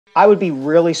I would be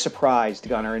really surprised,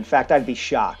 Gunner. In fact, I'd be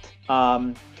shocked.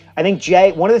 I think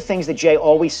Jay, one of the things that Jay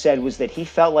always said was that he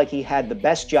felt like he had the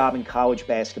best job in college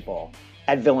basketball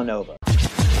at Villanova.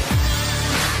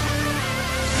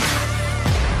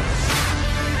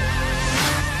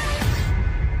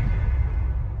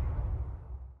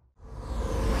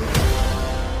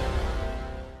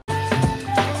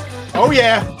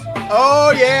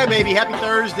 Oh yeah, baby. Happy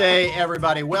Thursday,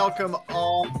 everybody. Welcome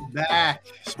on back.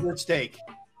 Sports Take,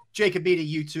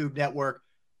 JAKIB YouTube network.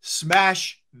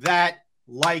 Smash that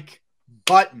like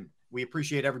button. We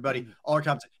appreciate everybody. All our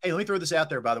comments. Hey, let me throw this out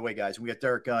there, by the way, guys. We got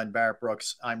Derrick Gunn, Barrett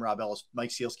Brooks. I'm Rob Ellis, Mike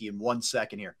Sielski in 1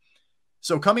 second here.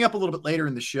 So coming up a little bit later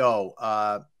in the show,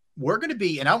 we're going to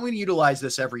be, and I'm going to utilize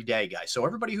this every day, guys. So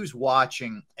everybody who's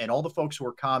watching and all the folks who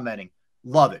are commenting,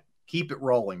 love it. Keep it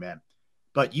rolling, man.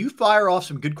 But you fire off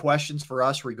some good questions for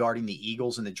us regarding the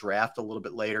Eagles and the draft a little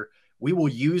bit later. We will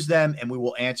use them and we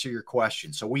will answer your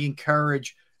questions. So we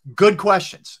encourage good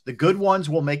questions. The good ones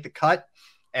will make the cut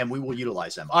and we will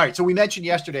utilize them. All right. So we mentioned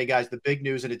yesterday, guys, the big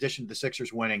news in addition to the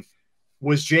Sixers winning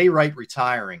was Jay Wright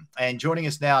retiring. And joining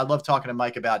us now, I love talking to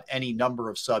Mike about any number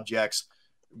of subjects,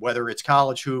 whether it's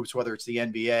college hoops, whether it's the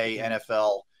NBA,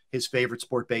 NFL, his favorite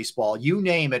sport, baseball, you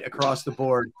name it across the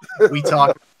board. We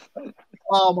talk.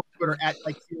 On Twitter at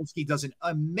Mike Sielski does an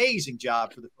amazing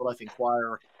job for the Philadelphia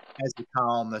Inquirer as the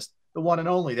columnist, the one and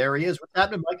only. There he is. What's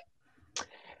happening, Mike?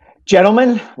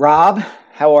 Gentlemen, Rob,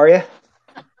 how are you?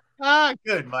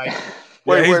 Good, Mike.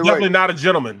 Wait, he's definitely not a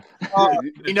gentleman.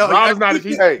 Rob's not.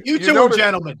 You two are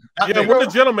gentlemen. Yeah, we're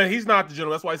the gentleman. He's not the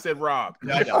gentleman. That's why I said Rob.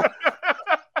 I know.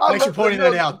 Thanks for pointing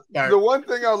that out. The one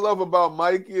thing I love about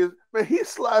Mike is, man, he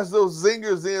slides those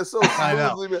zingers in so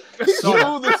smoothly. Man. He's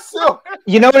smooth as silk.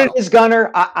 You know what it is,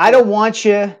 Gunner? I don't want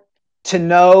you to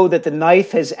know that the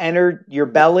knife has entered your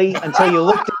belly until you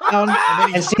look down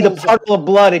and see the puddle of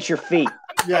blood at your feet.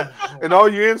 Yeah. And all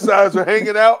your insides are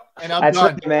hanging out. And I'm That's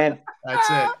done. right, man. That's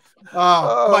it.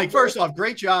 Mike, first off,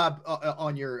 great job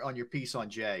on your piece on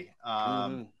Jay.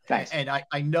 Thanks. And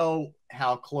I know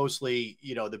how closely,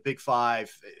 the Big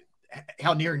Five,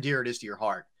 how near and dear it is to your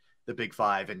heart, the Big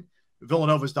Five. And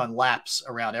Villanova's done laps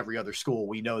around every other school.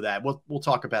 We know that. We'll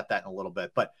talk about that in a little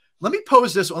bit. But let me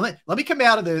pose this one. Let me come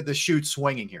out of the chute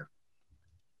swinging here.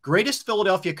 Greatest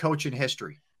Philadelphia coach in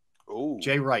history. Ooh.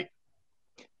 Jay Wright.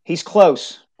 He's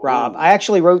close, Rob. Ooh. I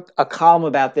actually wrote a column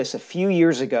about this a few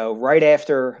years ago, right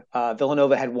after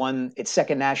Villanova had won its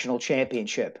second national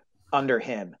championship under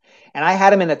him. And I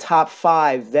had him in the top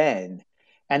 5 then.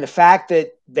 And the fact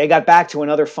that they got back to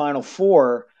another Final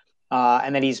Four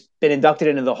and that he's been inducted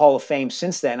into the Hall of Fame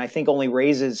since then, I think only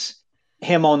raises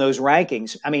him on those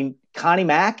rankings. I mean, Connie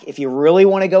Mack, if you really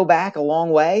want to go back a long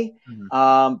way,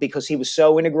 because he was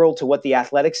so integral to what the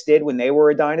Athletics did when they were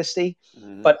a dynasty.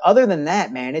 But other than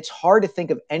that, man, it's hard to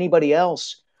think of anybody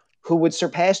else who would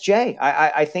surpass Jay.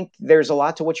 I think there's a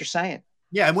lot to what you're saying.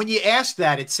 Yeah, and when you ask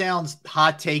that, it sounds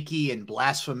hot takey and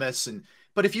blasphemous.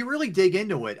 But if you really dig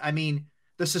into it, I mean,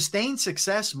 the sustained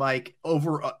success, Mike,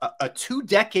 over a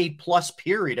 2-decade-plus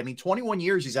period. I mean, 21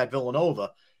 years he's at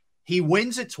Villanova. He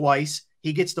wins it twice.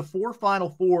 He gets the 4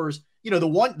 Final Fours. The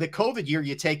COVID year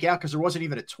you take out because there wasn't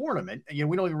even a tournament. We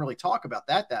don't even really talk about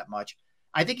that much.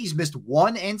 I think he's missed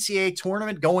one NCAA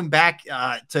tournament going back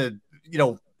to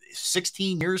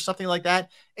 16 years, something like that.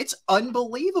 It's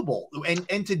unbelievable.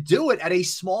 And to do it at a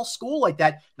small school like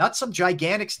that, not some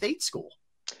gigantic state school.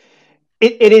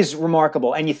 It is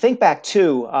remarkable. And you think back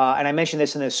too, and I mentioned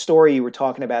this in the story you were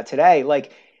talking about today,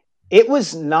 like it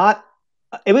was in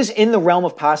the realm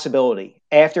of possibility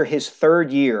after his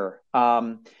 3rd year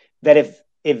that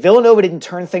if Villanova didn't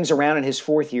turn things around in his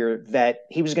 4th year, that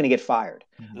he was going to get fired.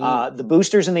 The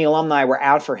boosters and the alumni were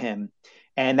out for him.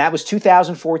 And that was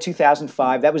 2004,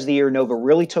 2005. That was the year Nova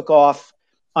really took off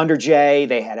under Jay.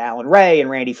 They had Alan Ray and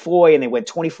Randy Foye, and they went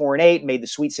 24-8 and made the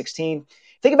Sweet 16.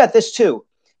 Think about this too.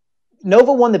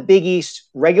 Nova won the Big East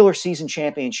regular season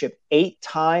championship 8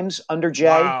 times under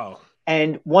Jay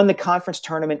and won the conference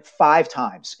tournament 5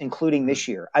 times, including this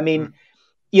year. I mean,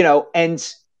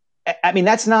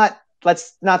 that's not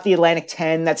the Atlantic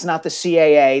 10. That's not the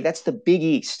CAA. That's the Big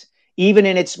East. Even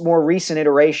in its more recent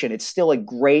iteration, it's still a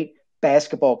great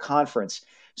basketball conference.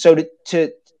 So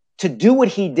to do what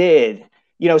he did,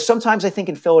 sometimes I think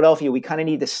in Philadelphia, we kind of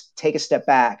need to take a step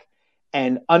back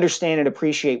and understand and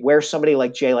appreciate where somebody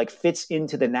like Jay fits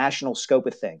into the national scope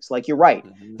of things. Like, you're right.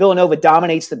 Villanova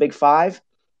dominates the Big Five,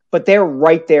 but they're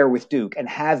right there with Duke and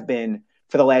have been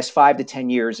for the last 5 to 10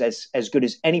 years as good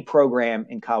as any program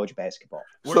in college basketball.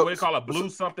 What do we call it? Blue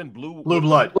something? Blue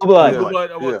blood. Blue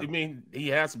blood. Yeah. I mean, he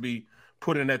has to be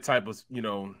put in that type of,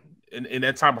 in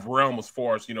that type of realm as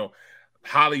far as,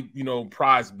 highly,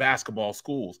 prized basketball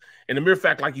schools. And the mere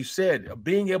fact, like you said, of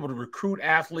being able to recruit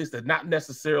athletes that not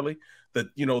necessarily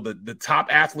the top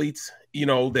athletes,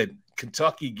 that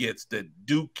Kentucky gets, that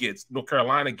Duke gets, North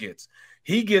Carolina gets.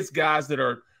 He gets guys that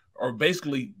are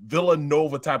basically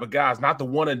Villanova type of guys, not the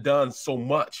one and done so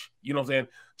much. You know what I'm saying?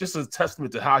 Just a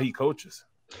testament to how he coaches.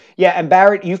 Yeah, and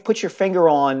Barrett, you've put your finger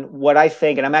on what I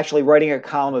think, and I'm actually writing a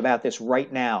column about this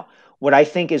right now, what I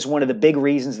think is one of the big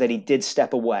reasons that he did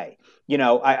step away.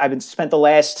 I've spent the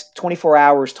last 24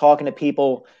 hours talking to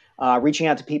people, reaching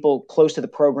out to people close to the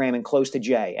program and close to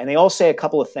Jay, and they all say a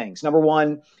couple of things. Number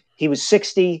one, he was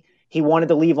 60. He wanted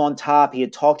to leave on top. He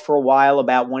had talked for a while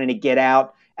about wanting to get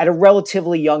out at a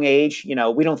relatively young age.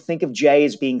 We don't think of Jay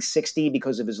as being 60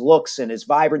 because of his looks and his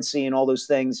vibrancy and all those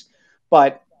things,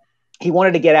 but he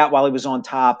wanted to get out while he was on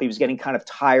top. He was getting kind of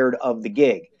tired of the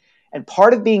gig. And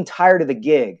part of being tired of the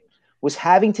gig was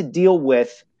having to deal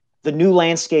with the new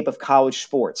landscape of college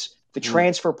sports, the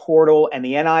transfer portal and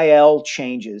the NIL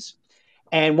changes.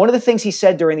 And one of the things he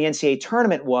said during the NCAA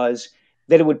tournament was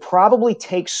that it would probably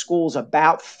take schools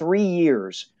about 3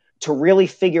 years to really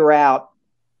figure out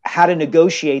how to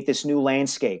negotiate this new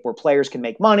landscape where players can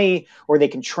make money or they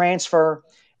can transfer.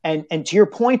 And to your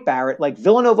point, Barrett, like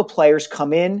Villanova players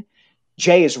come in,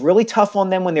 Jay is really tough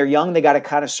on them when they're young. They got to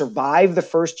kind of survive the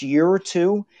first year or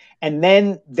two, and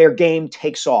then their game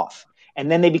takes off.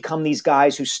 And then they become these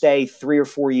guys who stay 3 or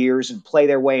 4 years and play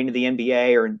their way into the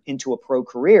NBA or into a pro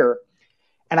career.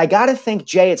 And I got to think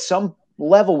Jay at some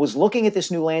level was looking at this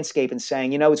new landscape and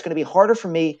saying, it's going to be harder for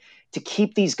me to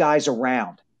keep these guys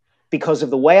around because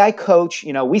of the way I coach.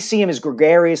 We see him as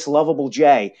gregarious, lovable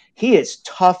Jay. He is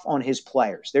tough on his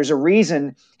players. There's a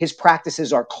reason his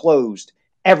practices are closed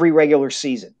every regular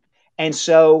season. And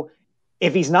so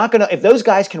if those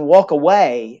guys can walk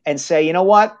away and say, you know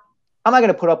what, I'm not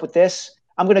going to put up with this.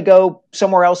 I'm going to go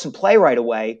somewhere else and play right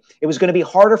away. It was going to be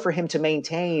harder for him to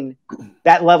maintain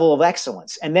that level of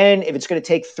excellence. And then if it's going to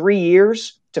take 3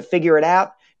 years to figure it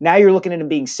out, now you're looking at him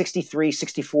being 63,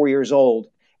 64 years old,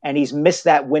 and he's missed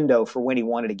that window for when he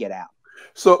wanted to get out.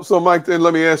 So Mike, then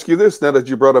let me ask you this. Now that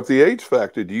you brought up the age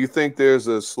factor, do you think there's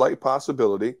a slight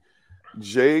possibility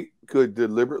Jay could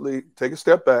deliberately take a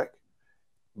step back,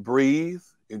 breathe,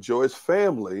 enjoy his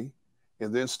family,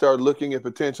 and then start looking at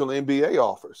potential NBA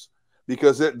offers?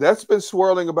 Because that's been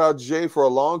swirling about Jay for a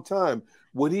long time.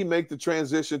 Would he make the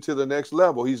transition to the next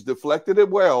level? He's deflected it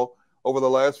well over the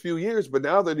last few years, but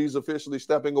now that he's officially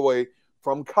stepping away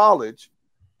from college,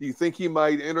 do you think he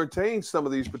might entertain some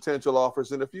of these potential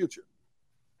offers in the future?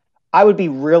 I would be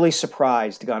really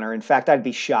surprised, Gunnar. In fact, I'd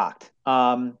be shocked.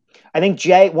 I think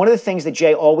Jay, one of the things that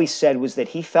Jay always said was that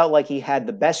he felt like he had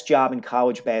the best job in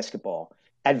college basketball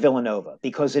at Villanova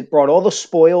because it brought all the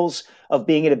spoils of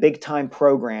being at a big-time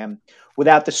program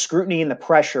without the scrutiny and the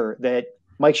pressure that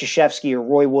Mike Krzyzewski or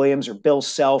Roy Williams or Bill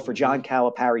Self or John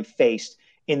Calipari faced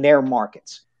in their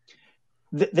markets.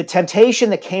 The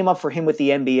temptation that came up for him with the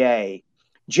NBA,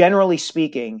 generally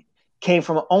speaking, came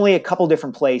from only a couple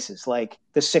different places, like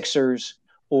the Sixers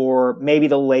or maybe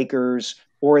the Lakers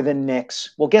or the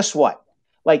Knicks. Well, guess what?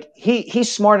 Like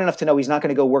he's smart enough to know he's not going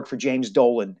to go work for James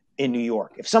Dolan in New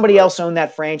York. If somebody else owned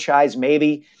that franchise,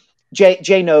 maybe.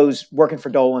 Jay knows working for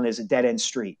Dolan is a dead-end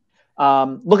street.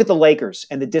 Look at the Lakers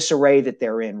and the disarray that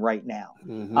they're in right now.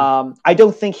 Mm-hmm. I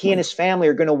don't think he and his family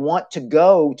are going to want to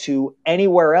go to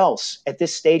anywhere else at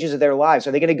this stages of their lives.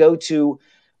 Are they going to go to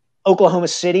Oklahoma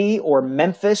City or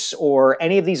Memphis or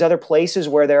any of these other places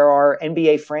where there are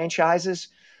NBA franchises?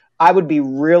 I would be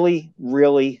really,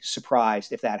 really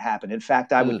surprised if that happened. In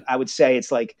fact, I would say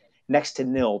it's like next to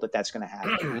nil that that's going to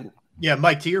happen. Yeah,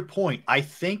 Mike, to your point, I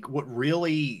think what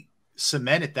really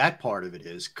cemented that part of it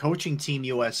is coaching Team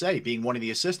USA, being one of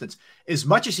the assistants. As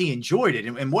much as he enjoyed it,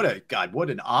 and what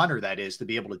an honor that is to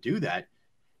be able to do that,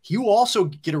 you also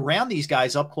get around these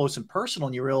guys up close and personal,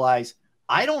 and you realize,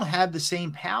 I don't have the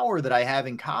same power that I have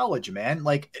in college, man.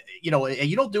 Like, you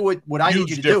don't do what I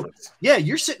need you to do. Yeah,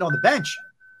 you're sitting on the bench.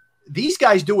 These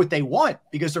guys do what they want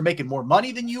because they're making more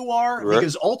money than you are,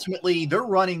 because ultimately they're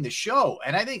running the show.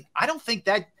 And I don't think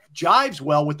that jives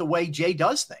well with the way Jay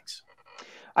does things.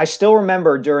 I still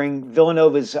remember during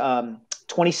Villanova's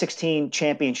 2016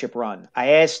 championship run,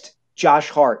 I asked Josh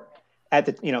Hart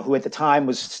who at the time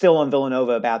was still on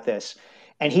Villanova about this.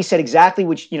 And he said exactly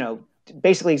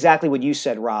basically exactly what you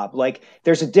said, Rob. Like,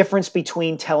 there's a difference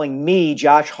between telling me,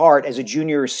 Josh Hart, as a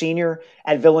junior or senior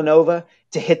at Villanova,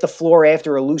 to hit the floor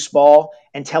after a loose ball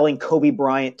and telling Kobe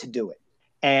Bryant to do it.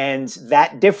 And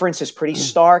that difference is pretty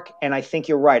stark. And I think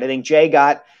you're right. I think Jay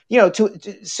got,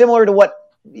 similar to what,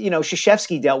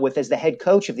 Krzyzewski dealt with as the head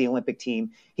coach of the Olympic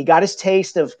team. He got his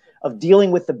taste of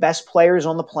dealing with the best players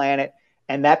on the planet.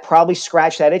 And that probably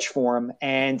scratched that itch for him.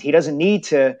 And he doesn't need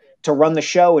to run the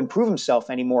show and prove himself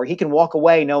anymore. He can walk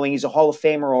away knowing he's a Hall of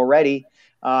Famer already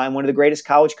and one of the greatest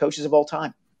college coaches of all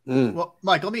time. Well,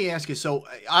 Mike, let me ask you. So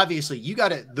obviously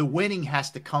the winning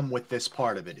has to come with this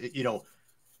part of it. You know,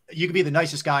 you can be the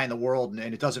nicest guy in the world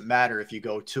and it doesn't matter if you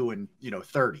go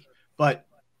 2-30, but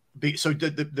so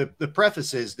the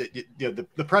preface is that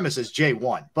the premise is Jay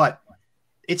won, but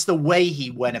it's the way he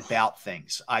went about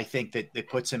things. I think that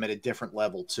puts him at a different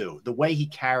level too. The way he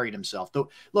carried himself.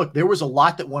 Look, there was a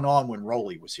lot that went on when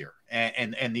Roley was here,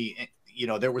 and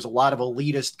there was a lot of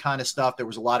elitist kind of stuff. There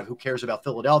was a lot of who cares about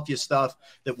Philadelphia stuff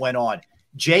that went on.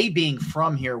 Jay being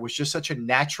from here was just such a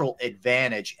natural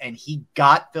advantage, and he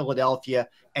got Philadelphia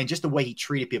and just the way he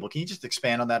treated people. Can you just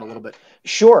expand on that a little bit?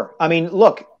 Sure. I mean,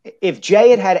 look, if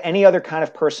Jay had any other kind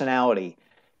of personality,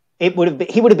 he would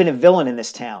have been a villain in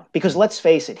this town, because let's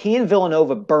face it, he and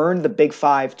Villanova burned the Big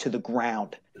Five to the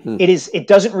ground. It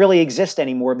doesn't really exist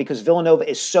anymore because Villanova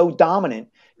is so dominant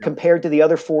compared to the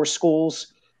other four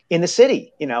schools in the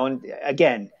city. And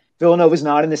again, Villanova's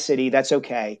not in the city. That's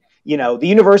okay. The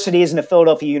university isn't a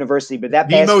Philadelphia university, but that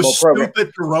basketball program. The most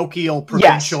stupid parochial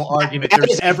provincial argument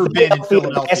there's ever been in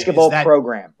Philadelphia. Basketball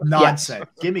program. Nonsense.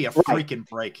 Yes. Give me a freaking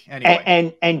break.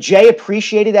 Anyway. And Jay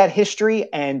appreciated that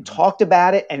history and talked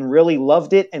about it and really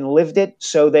loved it and lived it,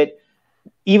 so that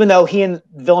even though he and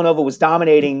Villanova was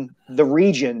dominating the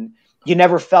region, you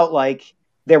never felt like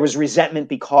there was resentment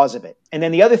because of it. And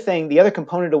then the other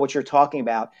component of what you're talking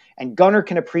about, and Gunnar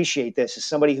can appreciate this as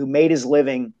somebody who made his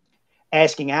living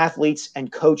asking athletes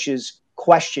and coaches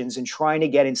questions and trying to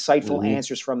get insightful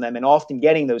answers from them and often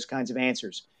getting those kinds of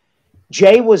answers.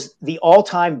 Jay was the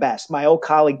all-time best. My old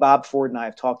colleague Bob Ford and I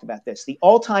have talked about this. The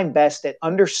all-time best at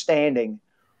understanding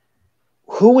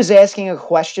who was asking a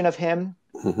question of him,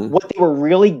 what they were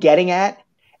really getting at,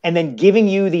 and then giving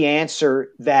you the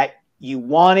answer that you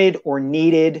wanted or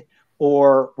needed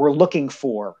or were looking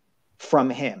for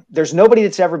from him. There's nobody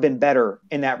that's ever been better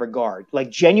in that regard. Like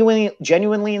genuinely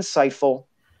insightful,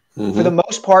 for the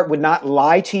most part, would not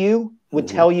lie to you, would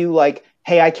tell you like,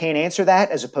 hey, I can't answer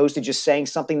that, as opposed to just saying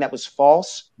something that was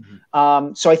false.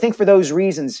 So I think for those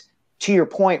reasons, to your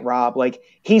point, Rob, like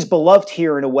he's beloved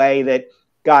here in a way that,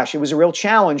 gosh, it was a real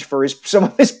challenge for some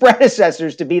of his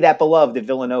predecessors to be that beloved at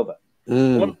Villanova.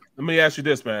 Let me ask you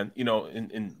this, man,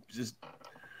 in just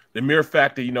the mere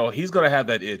fact that, he's going to have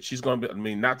that itch. He's going to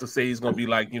be, not to say he's going to be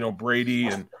like, Brady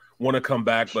and want to come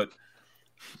back, but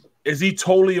is he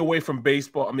totally away from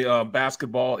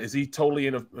basketball? Is he totally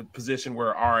in a position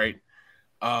where, all right,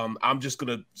 I'm just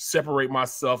going to separate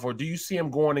myself? Or do you see him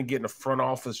going and getting a front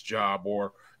office job,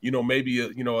 or, maybe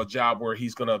a job where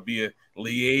he's going to be a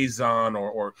liaison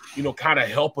or kind of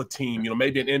help a team,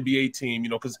 maybe an NBA team,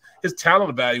 because his talent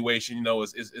evaluation,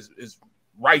 is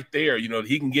right there.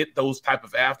 He can get those type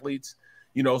of athletes,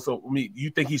 so you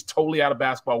think he's totally out of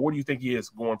basketball? Where do you think he is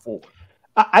going forward?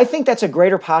 I think that's a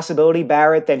greater possibility,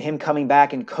 Barrett, than him coming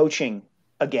back and coaching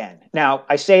again. Now,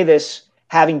 I say this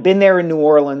having been there in New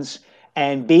Orleans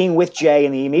and being with Jay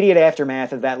in the immediate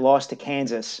aftermath of that loss to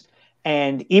Kansas.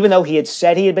 And even though he had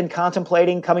said he had been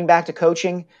contemplating coming back to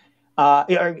coaching,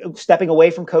 or stepping away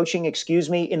from coaching,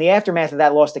 in the aftermath of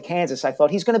that loss to Kansas, I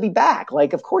thought he's going to be back.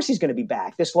 Like, of course he's going to be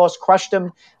back. This loss crushed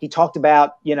him. He talked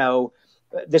about,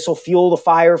 this will fuel the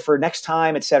fire for next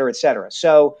time, et cetera, et cetera.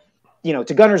 So,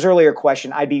 to Gunnar's earlier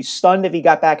question, I'd be stunned if he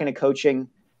got back into coaching,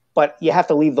 but you have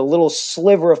to leave the little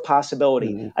sliver of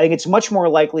possibility. I think it's much more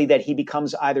likely that he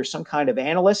becomes either some kind of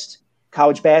analyst,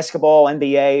 college basketball,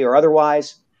 NBA, or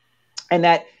otherwise, and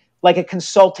that like a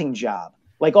consulting job,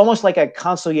 like almost like a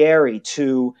consigliere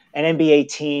to an NBA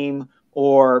team,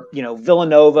 or,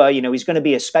 Villanova, he's going to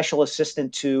be a special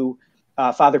assistant to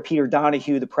Father Peter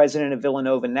Donahue, the president of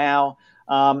Villanova now.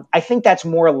 I think that's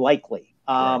more likely,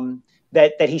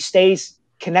 that he stays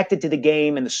connected to the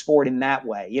game and the sport in that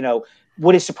way.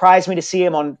 Would it surprise me to see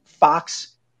him on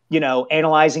Fox,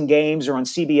 analyzing games, or on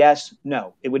CBS?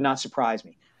 No, it would not surprise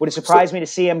me. Would it surprise me to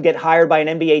see him get hired by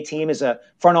an NBA team as a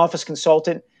front office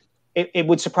consultant? It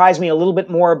would surprise me a little bit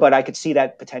more, but I could see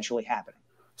that potentially happening.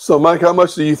 So, Mike, how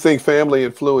much do you think family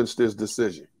influenced his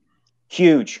decision?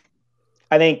 Huge.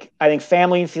 I think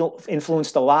family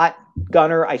influenced a lot,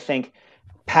 Gunnar. I think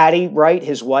Patty Wright,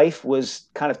 his wife, was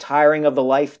kind of tiring of the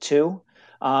life too.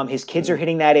 His kids are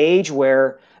hitting that age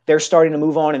where they're starting to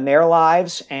move on in their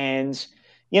lives. And,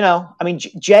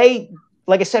 Jay,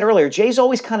 like I said earlier, Jay's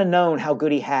always kind of known how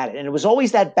good he had it. And it was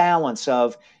always that balance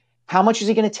of how much is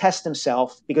he going to test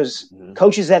himself, because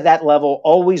coaches at that level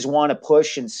always want to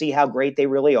push and see how great they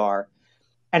really are.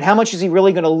 And how much is he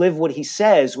really going to live what he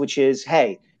says, which is,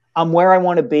 hey, I'm where I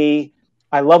want to be.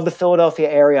 I love the Philadelphia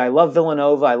area. I love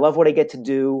Villanova. I love what I get to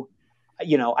do.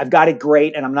 You know, I've got it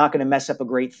great, and I'm not going to mess up a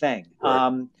great thing.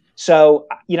 Right. So,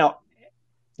 you know,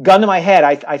 gun to my head,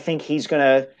 I think he's going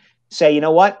to say, you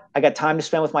know what? I got time to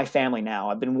spend with my family now.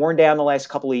 I've been worn down the last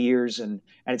couple of years, and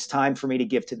it's time for me to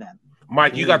give to them.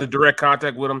 Mike, you got the direct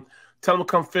contact with him. Tell him to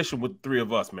come fishing with the three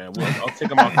of us, man. I'll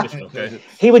take him out fishing, okay?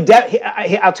 He would.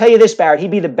 I'll tell you this, Barrett. He'd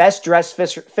be the best dressed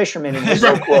fisherman in this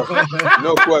whole court.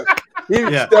 No question. He'd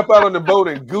step out on the boat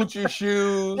in Gucci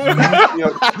shoes, you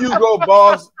know, Hugo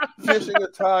Boss fishing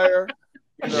attire.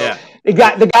 You know.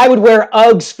 Yeah, the guy would wear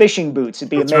Uggs fishing boots. It'd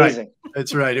be amazing. Right.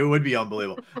 That's right. It would be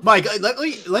unbelievable. Mike,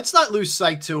 let's not lose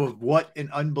sight too of what an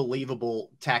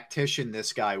unbelievable tactician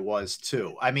this guy was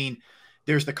too. I mean,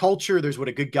 there's the culture, there's what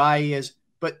a good guy he is.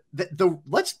 But the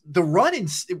run in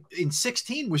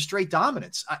 16 was straight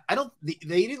dominance. They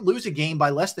didn't lose a game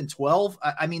by less than 12.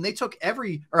 I mean, they took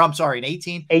in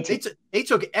 18. They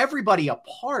took everybody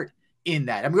apart in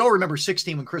that. I mean, we all remember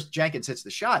 16 when Chris Jenkins hits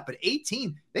the shot, but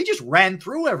 18, they just ran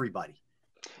through everybody.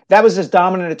 That was as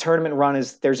dominant a tournament run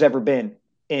as there's ever been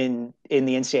in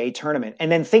the NCAA tournament.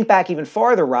 And then think back even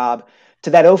farther, Rob,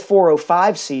 to that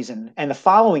 04-05 season and the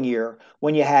following year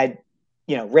when you had,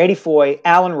 you know, Randy Foye,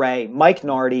 Alan Ray, Mike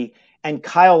Nardi, and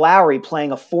Kyle Lowry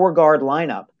playing a 4-guard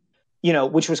lineup, you know,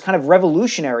 which was kind of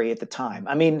revolutionary at the time.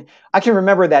 I mean, I can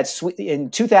remember that in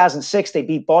 2006, they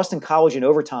beat Boston College in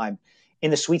overtime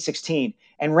in the Sweet 16.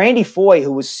 And Randy Foye,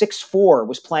 who was 6'4",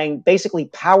 was playing basically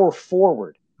power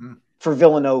forward for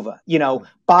Villanova, you know,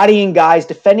 bodying guys,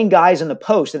 defending guys in the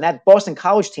post. And that Boston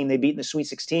College team they beat in the Sweet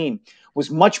 16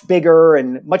 was much bigger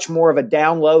and much more of a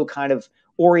down-low kind of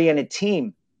oriented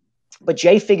team. But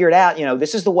Jay figured out, you know,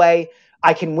 this is the way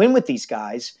I can win with these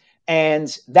guys.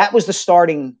 And that was the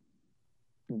starting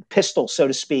pistol, so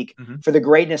to speak, for the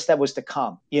greatness that was to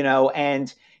come, you know.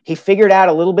 And he figured out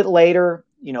a little bit later,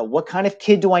 you know, what kind of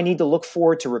kid do I need to look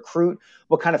for to recruit?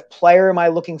 What kind of player am I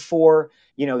looking for?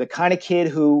 You know, the kind of kid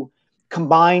who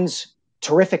combines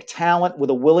terrific talent with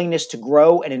a willingness to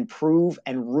grow and improve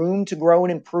and room to grow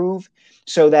and improve,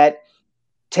 so that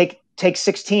take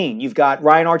 16. You've got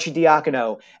Ryan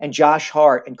Archidiakono and Josh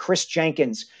Hart and Chris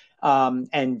Jenkins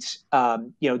and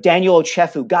you know, Daniel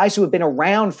Ochefu, guys who have been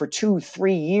around for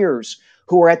 2-3 years,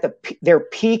 who are at their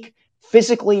peak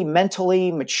physically,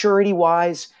 mentally,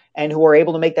 maturity-wise, and who are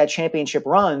able to make that championship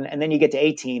run. And then you get to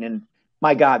 18, and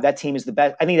my God, that team is the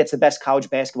best. I think that's the best college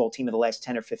basketball team of the last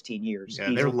 10 or 15 years.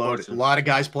 Yeah, they're loaded. A lot of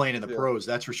guys playing in the pros,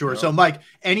 that's for sure. Yeah. So, Mike,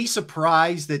 any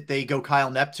surprise that they go Kyle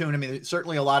Neptune? I mean,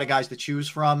 certainly a lot of guys to choose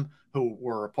from who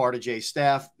were a part of Jay's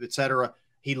staff, et cetera.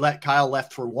 Kyle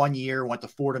left for 1 year, went to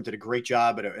Fordham, did a great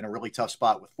job in a really tough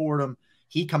spot with Fordham.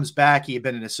 He comes back. He had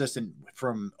been an assistant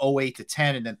from 08 to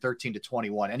 10 and then 13 to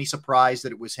 21. Any surprise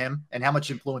that it was him? And how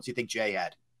much influence do you think Jay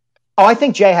had? Oh, I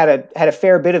think Jay had a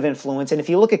fair bit of influence. And if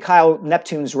you look at Kyle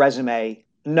Neptune's resume,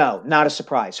 no, not a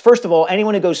surprise. First of all,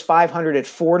 anyone who goes 500 at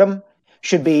Fordham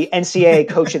should be NCAA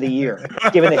Coach of the Year,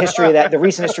 given the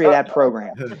recent history of that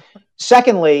program.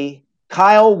 Secondly,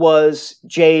 Kyle was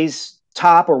Jay's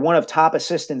one of top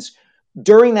assistants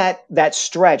during that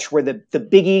stretch where the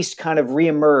Big East kind of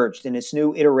reemerged in its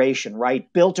new iteration,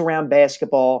 right? Built around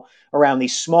basketball, around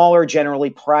these smaller, generally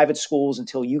private schools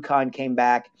until UConn came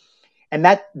back. And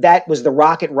that was the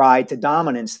rocket ride to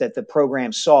dominance that the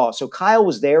program saw. So Kyle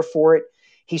was there for it.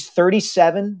 He's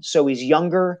 37, so he's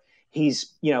younger.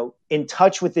 He's, you know, in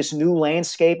touch with this new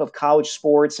landscape of college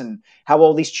sports and how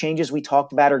all these changes we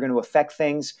talked about are going to affect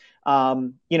things.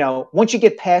 You know, once you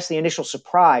get past the initial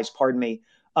surprise,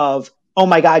 of, oh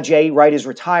my God, Jay Wright is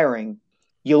retiring,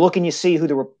 you look and you see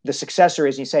who the successor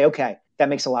is, and you say, okay, that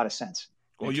makes a lot of sense.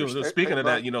 Well, speaking of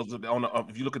that, you know,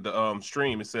 if you look at the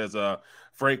stream, it says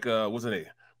Frank, wasn't it?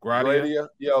 Gradia?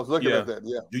 Yeah, I was looking at that.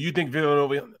 Yeah. Do you think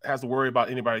Villanova has to worry about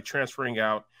anybody transferring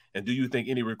out, and do you think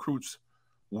any recruits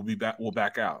will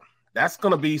back out? That's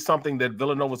going to be something that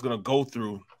Villanova is going to go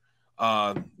through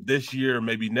this year,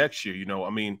 maybe next year. You know, I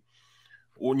mean,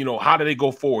 or you know, how do they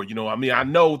go forward? You know, I mean, I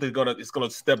know it's going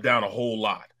to step down a whole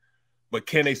lot, but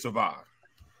can they survive?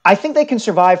 I think they can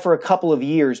survive for a couple of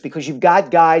years because you've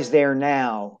got guys there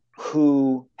now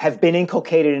who have been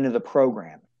inculcated into the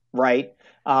program, right?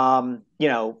 You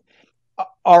know,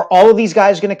 are all of these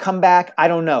guys going to come back? I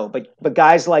don't know, but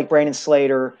guys like Brandon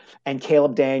Slater and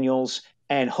Caleb Daniels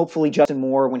and hopefully Justin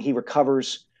Moore when he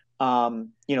recovers, you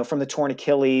know, from the torn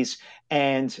Achilles,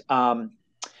 and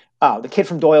the kid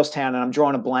from Doylestown, and I'm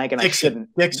drawing a blank, and Dixon.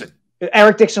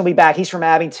 Eric Dixon will be back. He's from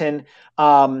Abington.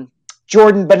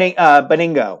 Jordan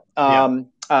Beningo.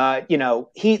 You know,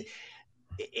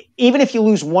 even if you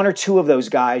lose one or two of those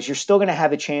guys, you're still going to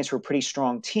have a chance for a pretty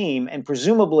strong team. And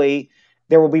presumably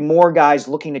there will be more guys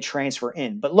looking to transfer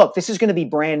in. But look, this is going to be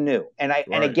brand new. And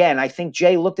again, I think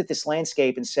Jay looked at this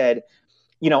landscape and said,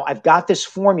 I've got this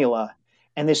formula,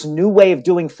 and this new way of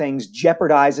doing things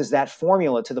jeopardizes that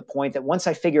formula to the point that once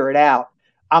I figure it out,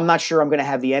 I'm not sure I'm going to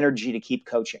have the energy to keep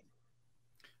coaching.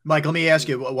 Mike, let me ask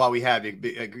you while we have you,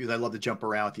 because I love to jump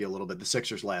around with you a little bit. The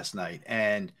Sixers last night,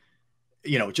 and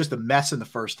just a mess in the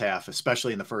first half,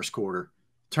 especially in the first quarter.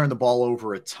 Turned the ball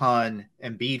over a ton.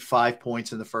 Embiid 5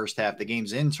 points in the first half. The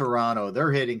game's in Toronto.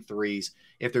 They're hitting threes.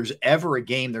 If there's ever a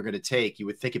game they're going to take, you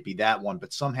would think it'd be that one,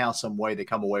 but somehow, some way, they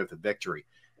come away with a victory.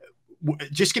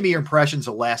 Just give me your impressions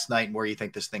of last night and where you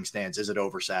think this thing stands. Is it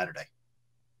over Saturday?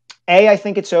 A, I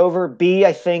think it's over. B,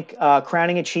 I think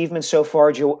crowning achievement so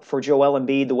far for Joel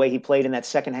Embiid, the way he played in that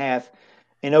second half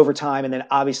in overtime, and then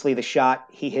obviously the shot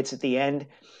he hits at the end.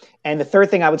 And the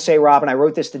third thing I would say, Rob, and I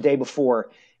wrote this the day before,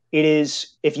 it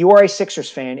is, if you are a Sixers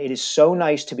fan, it is so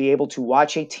nice to be able to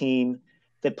watch a team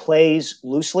that plays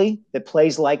loosely, that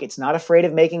plays like it's not afraid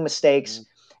of making mistakes,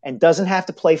 and doesn't have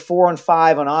to play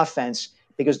 4-on-5 on offense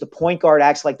because the point guard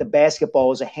acts like the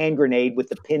basketball is a hand grenade with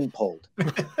the pin pulled.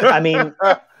 I mean,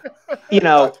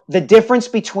 the difference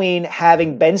between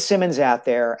having Ben Simmons out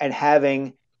there and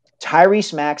having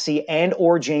Tyrese Maxey and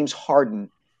or James Harden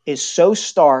is so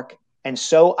stark and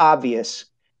so obvious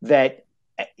that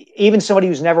even somebody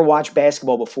who's never watched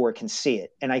basketball before can see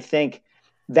it. And I think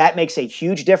that makes a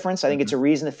huge difference. I think it's a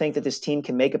reason to think that this team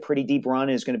can make a pretty deep run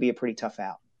and is going to be a pretty tough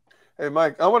out. Hey,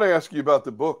 Mike, I want to ask you about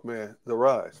the book, man, The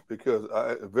Rise, because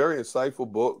a very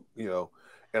insightful book,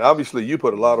 and obviously you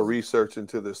put a lot of research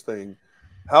into this thing.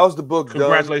 How's the book done?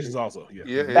 Congratulations also.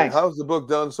 Yeah. And how's the book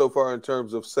done so far in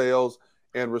terms of sales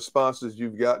and responses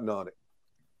you've gotten on it?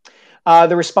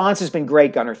 The response has been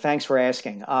great, Gunnar. Thanks for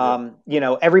asking.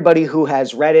 Everybody who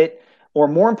has read it, or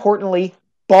more importantly,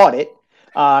 bought it,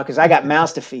 because I got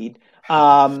mouths to feed,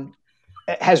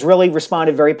 has really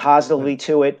responded very positively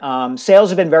to it. Sales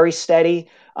have been very steady.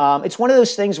 It's one of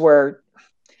those things where,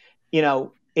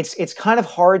 it's kind of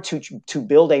hard to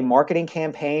build a marketing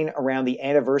campaign around the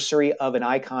anniversary of an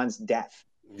icon's death.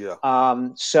 Yeah.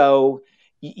 So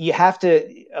you have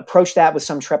to approach that with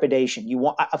some trepidation.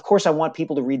 Of course, I want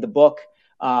people to read the book.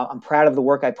 I'm proud of the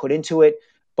work I put into it,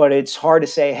 but it's hard to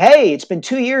say, hey, it's been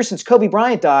 2 years since Kobe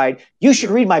Bryant died. You should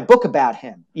read my book about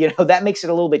him. That makes it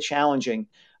a little bit challenging.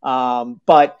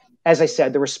 But as I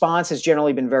said, the response has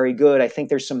generally been very good. I think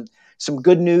there's some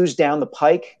good news down the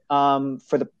pike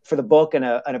for the book and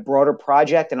a broader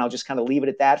project, and I'll just kind of leave it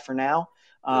at that for now.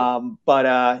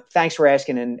 But thanks for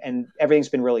asking, and everything's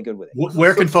been really good with it.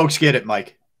 Where can folks get it,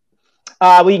 Mike?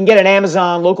 We can get it at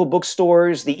Amazon, local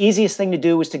bookstores. The easiest thing to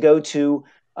do is to go to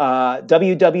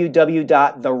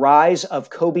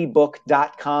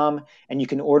www.theriseofkobebook.com, and you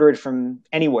can order it from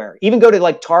anywhere. Even go to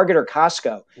like Target or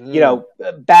Costco.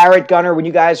 Barrett, Gunner, when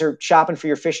you guys are shopping for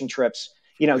your fishing trips,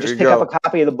 just pick up a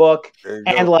copy of the book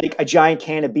and like a giant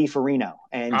can of beefarino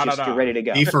and get ready to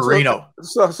go. Beefarino.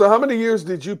 So how many years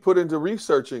did you put into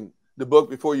researching the book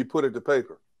before you put it to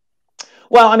paper?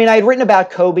 Well, I mean, I had written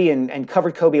about Kobe and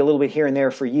covered Kobe a little bit here and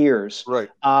there for years. Right.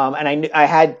 And I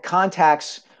had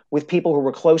contacts with people who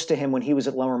were close to him when he was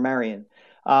at Lower Merion.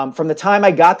 From the time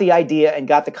I got the idea and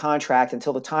got the contract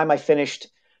until the time I finished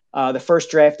the first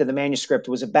draft of the manuscript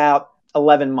was about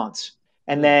 11 months.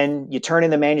 And then you turn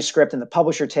in the manuscript and the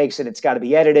publisher takes it. It's got to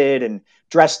be edited and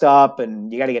dressed up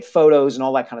and you got to get photos and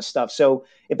all that kind of stuff. So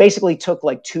it basically took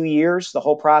like 2 years, the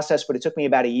whole process, but it took me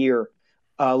about a year,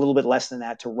 a little bit less than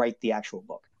that, to write the actual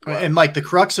book. And Mike, the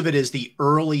crux of it is the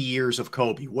early years of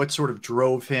Kobe. What sort of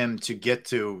drove him to get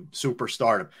to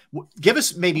superstardom? Give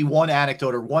us maybe one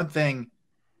anecdote or one thing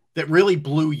that really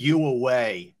blew you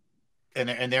away.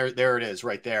 And there it is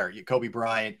right there. Kobe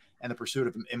Bryant and the Pursuit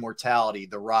of Immortality,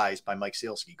 The Rise by Mike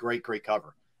Sielski. Great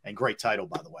cover and great title,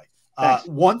 by the way.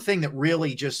 One thing that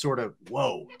really just sort of,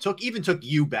 took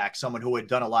you back, someone who had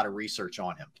done a lot of research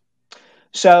on him.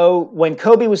 So when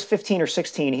Kobe was 15 or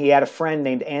 16, he had a friend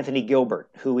named Anthony Gilbert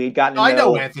who he had gotten to know. I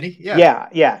know Anthony.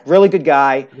 Yeah. Really good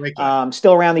guy. Great guy.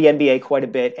 Still around the NBA quite a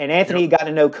bit. And Anthony got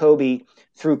to know Kobe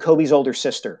through Kobe's older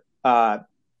sister,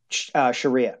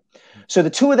 Sharia. So the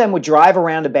two of them would drive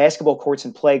around to basketball courts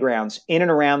and playgrounds in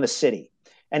and around the city,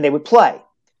 and they would play.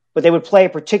 But they would play a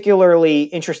particularly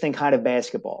interesting kind of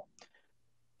basketball.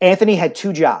 Anthony had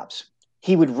two jobs.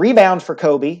 He would rebound for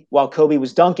Kobe while Kobe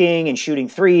was dunking and shooting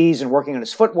threes and working on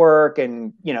his footwork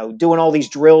and, doing all these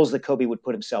drills that Kobe would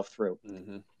put himself through.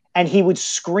 Mm-hmm. And he would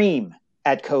scream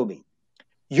at Kobe,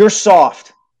 "You're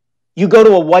soft. You go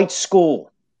to a white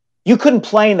school. You couldn't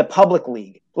play in the public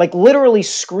league." Like literally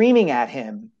screaming at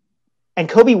him. And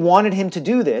Kobe wanted him to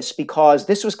do this because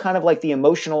this was kind of like the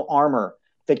emotional armor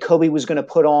that Kobe was going to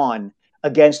put on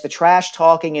against the trash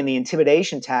talking and the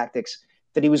intimidation tactics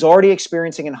that he was already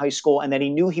experiencing in high school and that he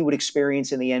knew he would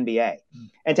experience in the NBA.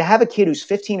 And to have a kid who's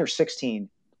 15 or 16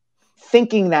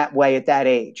 thinking that way at that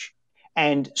age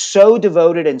and so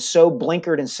devoted and so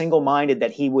blinkered and single-minded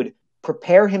that he would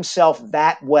prepare himself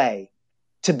that way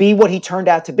to be what he turned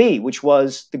out to be, which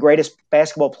was the greatest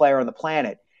basketball player on the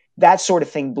planet, that sort of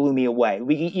thing blew me away.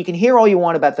 You can hear all you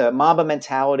want about the Mamba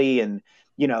mentality and,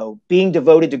 being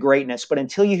devoted to greatness, but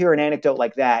until you hear an anecdote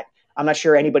like that, I'm not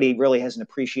sure anybody really has an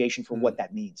appreciation for what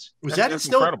that means. Was that That's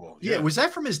still incredible? Yeah. Was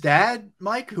that from his dad,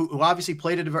 Mike, who obviously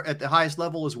played at the highest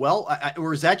level as well,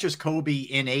 or is that just Kobe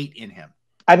innate in him?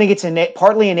 I think it's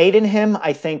partly innate in him.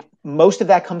 I think most of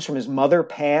that comes from his mother,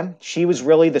 Pam. She was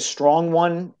really the strong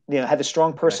one, had the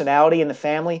strong personality in the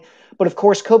family. But of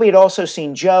course, Kobe had also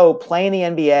seen Joe play in the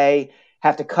NBA,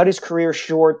 have to cut his career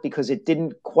short because it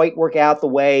didn't quite work out the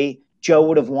way Joe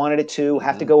would have wanted it to,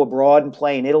 have to go abroad and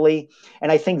play in Italy.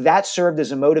 And I think that served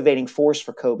as a motivating force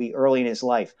for Kobe early in his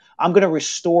life. I'm going to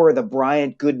restore the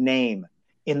Bryant good name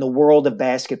in the world of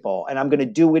basketball. And I'm going to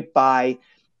do it by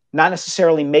not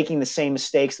necessarily making the same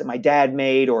mistakes that my dad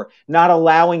made or not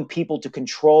allowing people to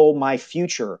control my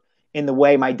future in the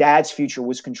way my dad's future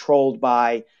was controlled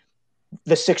by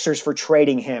the Sixers for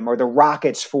trading him or the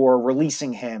Rockets for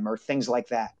releasing him or things like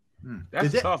that.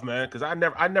 That's tough, man, because I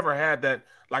never had that.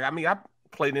 Like, I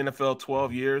played in the NFL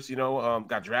 12 years,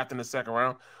 got drafted in the second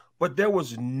round, but there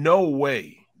was no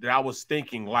way that I was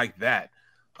thinking like that.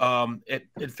 At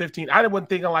 15, I wasn't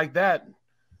thinking like that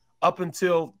up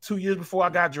until 2 years before I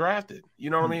got drafted. You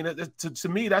know what I mean? To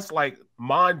me, that's like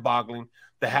mind-boggling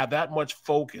to have that much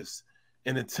focus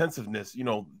and intensiveness,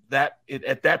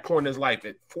 at that point in his life,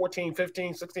 at 14,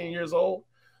 15, 16 years old.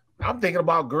 I'm thinking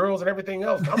about girls and everything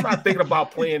else. I'm not thinking about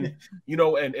playing,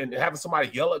 and having somebody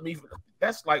yell at me.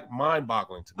 That's like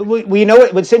mind-boggling to me.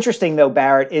 Well, what's interesting, though,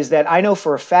 Barrett, is that I know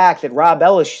for a fact that Rob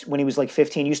Ellis, when he was like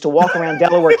 15, used to walk around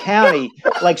Delaware County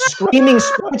like screaming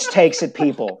sports takes at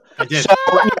people. I did. So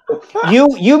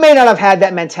you may not have had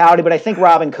that mentality, but I think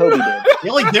Rob and Kobe did. The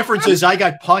only difference is I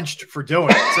got punched for doing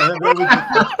it. So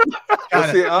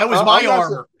that was my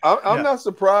armor. I'm not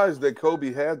surprised that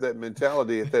Kobe had that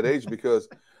mentality at that age because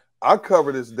I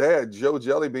covered his dad, Joe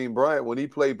Jellybean Bryant, when he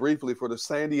played briefly for the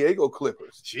San Diego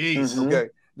Clippers. Jeez. Okay.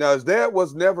 Now, his dad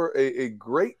was never a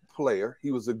great player.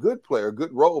 He was a good player, a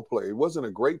good role player. He wasn't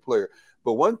a great player.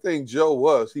 But one thing Joe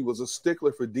was, he was a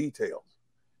stickler for details.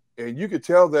 And you could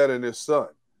tell that in his son.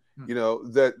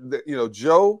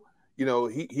 Joe,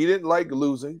 he didn't like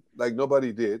losing like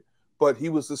nobody did, but he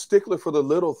was a stickler for the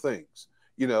little things,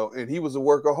 and he was a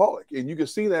workaholic. And you could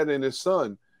see that in his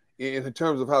son. In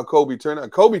terms of how Kobe turned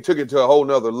out. Kobe took it to a whole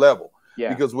nother level. Yeah.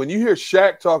 Because when you hear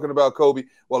Shaq talking about Kobe,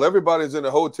 well, everybody's in the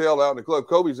hotel out in the club.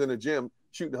 Kobe's in the gym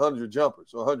shooting 100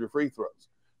 jumpers or 100 free throws.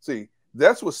 See,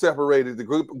 that's what separated the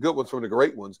good ones from the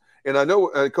great ones. And I know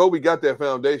Kobe got that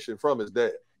foundation from his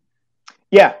dad.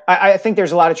 Yeah, I think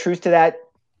there's a lot of truth to that,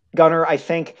 Gunner. I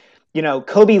think,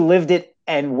 Kobe lived it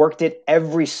and worked it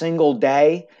every single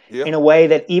day in a way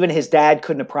that even his dad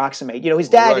couldn't approximate. His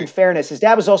dad, in fairness, his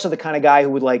dad was also the kind of guy who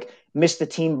would like miss the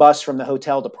team bus from the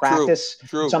hotel to practice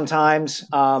sometimes.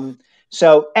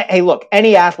 So, hey, look,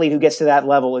 any athlete who gets to that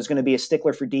level is going to be a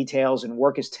stickler for details and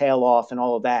work his tail off and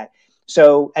all of that.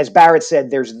 So as Barrett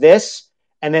said, there's this,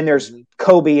 and then there's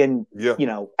Kobe and,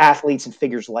 athletes and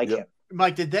figures like him.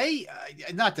 Mike, did they,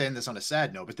 not to end this on a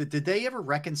sad note, but did they ever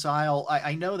reconcile?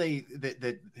 I know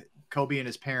that Kobe and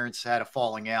his parents had a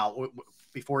falling out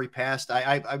before he passed.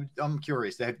 I'm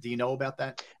curious. Do you know about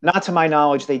that? Not to my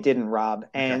knowledge, they didn't, Rob.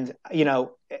 And,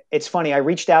 it's funny. I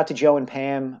reached out to Joe and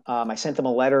Pam. I sent them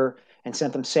a letter and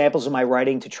sent them samples of my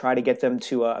writing to try to get them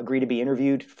to agree to be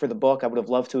interviewed for the book. I would have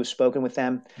loved to have spoken with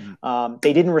them.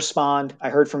 They didn't respond. I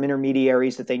heard from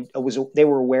intermediaries that they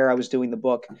were aware I was doing the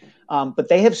book. But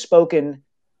they have spoken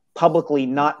publicly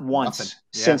not once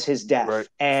since his death. Right.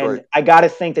 And I got to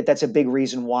think that that's a big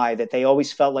reason why, that they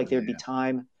always felt like there'd be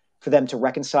time for them to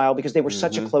reconcile because they were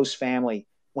such a close family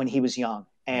when he was young.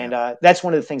 And that's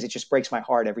one of the things that just breaks my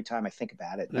heart every time I think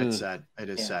about it. That's sad. It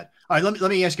is sad. All right,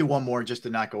 let me ask you one more just to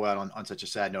not go out on such a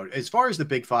sad note. As far as the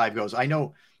Big Five goes, I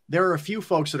know there are a few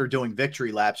folks that are doing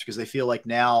victory laps because they feel like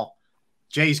now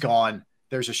Jay's gone,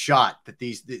 there's a shot that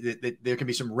that there can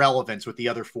be some relevance with the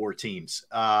other four teams.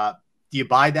 Do you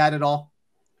buy that at all?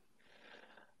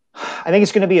 I think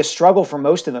it's going to be a struggle for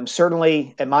most of them.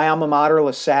 Certainly at my alma mater,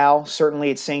 LaSalle,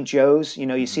 certainly at St. Joe's.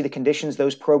 You see the conditions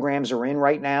those programs are in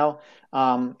right now.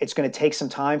 It's going to take some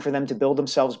time for them to build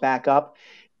themselves back up.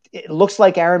 It looks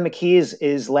like Aaron McKee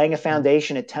is laying a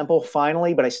foundation at Temple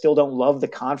finally, but I still don't love the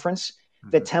conference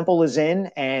that Temple is in.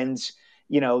 And,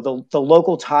 the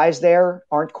local ties there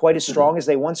aren't quite as strong as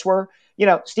they once were.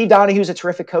 Steve Donahue's a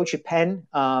terrific coach at Penn.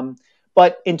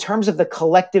 But in terms of the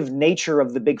collective nature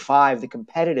of the Big Five, the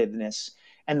competitiveness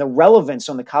and the relevance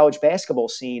on the college basketball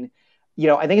scene,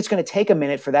 I think it's going to take a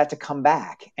minute for that to come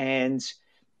back. And,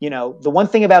 the one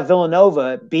thing about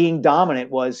Villanova being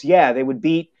dominant was, they would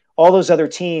beat all those other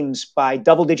teams by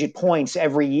double-digit points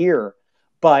every year.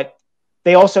 But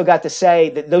they also got to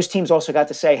say that those teams also got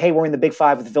to say, hey, we're in the Big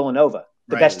Five with Villanova,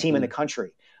 the best team in the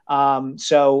country.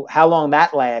 So how long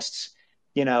that lasts,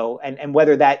 and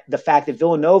whether the fact that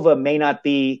Villanova may not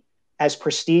be as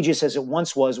prestigious as it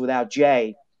once was without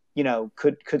Jay,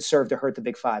 could serve to hurt the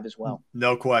Big Five as well.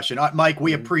 No question. Mike,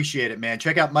 we appreciate it, man.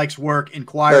 Check out Mike's work,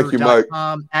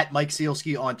 Inquirer.com, at Mike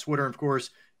Sielski on Twitter. And of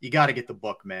course, you got to get the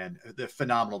book, man. The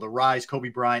phenomenal. The Rise, Kobe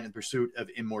Bryant, and Pursuit of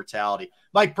Immortality.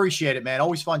 Mike, appreciate it, man.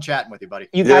 Always fun chatting with you, buddy.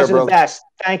 You guys are the best.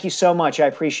 Thank you so much. I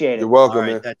appreciate it. You're welcome, All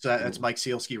right, man. That's Mike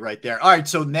Sielski right there. All right,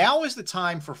 so now is the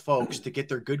time for folks to get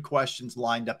their good questions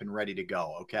lined up and ready to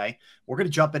go, okay? We're going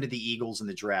to jump into the Eagles and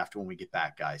the draft when we get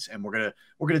back, guys. And we're going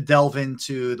to delve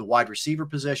into the wide receiver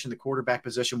position, the quarterback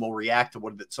position. We'll react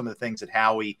to some of the things that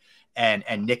Howie and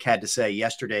Nick had to say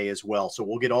yesterday as well. So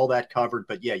we'll get all that covered.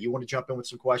 But, yeah, you want to jump in with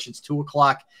some questions. 2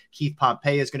 o'clock, Keith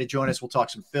Pompey is going to join us. We'll talk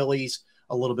some Phillies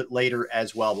a little bit later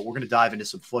as well. But we're going to dive into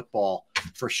some football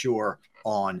for sure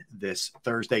on this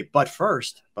Thursday. But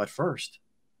first,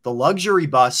 the luxury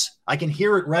bus. I can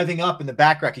hear it revving up in the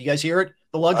background. Can you guys hear it?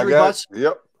 The luxury bus?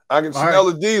 Yep. I can smell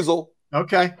the diesel.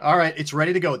 Okay. All right. It's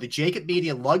ready to go. The JAKIB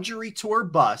Media luxury tour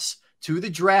bus to the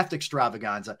draft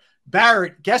extravaganza.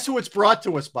 Barrett, guess who it's brought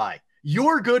to us by?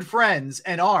 Your good friends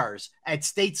and ours at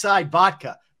Stateside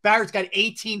Vodka. Barrett's got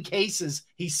 18 cases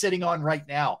he's sitting on right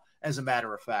now, as a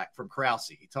matter of fact, from Krause.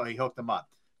 He hooked them up.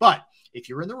 But if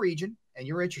you're in the region and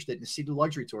you're interested in the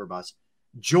luxury tour bus,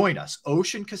 join us.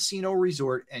 Ocean Casino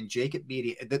Resort and JAKIB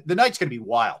Media. The night's going to be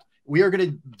wild. We are going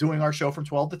to be doing our show from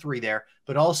 12 to 3 there,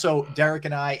 but also Derrick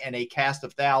and I and a cast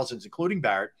of thousands, including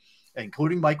Barrett,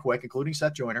 including Mike Quick, including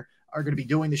Seth Joyner, are going to be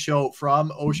doing the show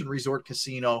from Ocean Resort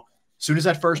Casino as soon as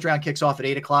that first round kicks off at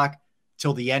 8 o'clock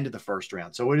till the end of the first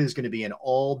round. So it is going to be an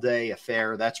all-day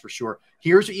affair, that's for sure.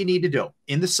 Here's what you need to do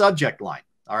in the subject line,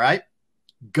 all right?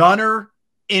 Gunner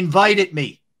invited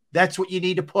me. That's what you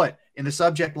need to put in the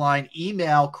subject line.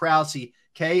 Email Krause,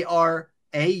 Krausey,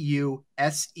 at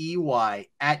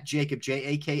JAKIB,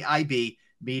 JAKIB,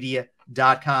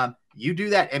 media.com. You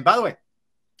do that. And by the way,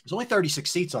 there's only 36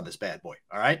 seats on this bad boy,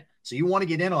 all right? So you want to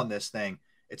get in on this thing.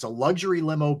 It's a luxury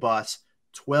limo bus,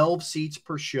 12 seats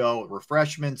per show,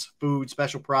 refreshments, food,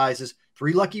 special prizes.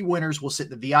 3 lucky winners will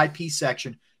sit in the VIP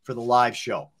section for the live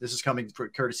show. This is coming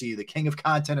courtesy of the king of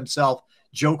content himself,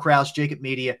 Joe Krause. JAKIB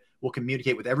Media will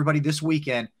communicate with everybody this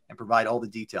weekend and provide all the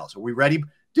details. Are we ready?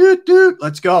 Dude,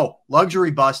 let's go.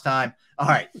 Luxury bus time. All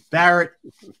right, Barrett,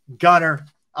 Gunner,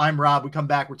 I'm Rob. We come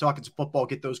back. We're talking some football.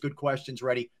 Get those good questions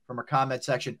ready from our comment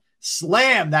section.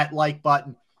 Slam that like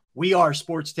button. We are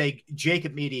Sports Take,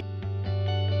 JAKIB Media.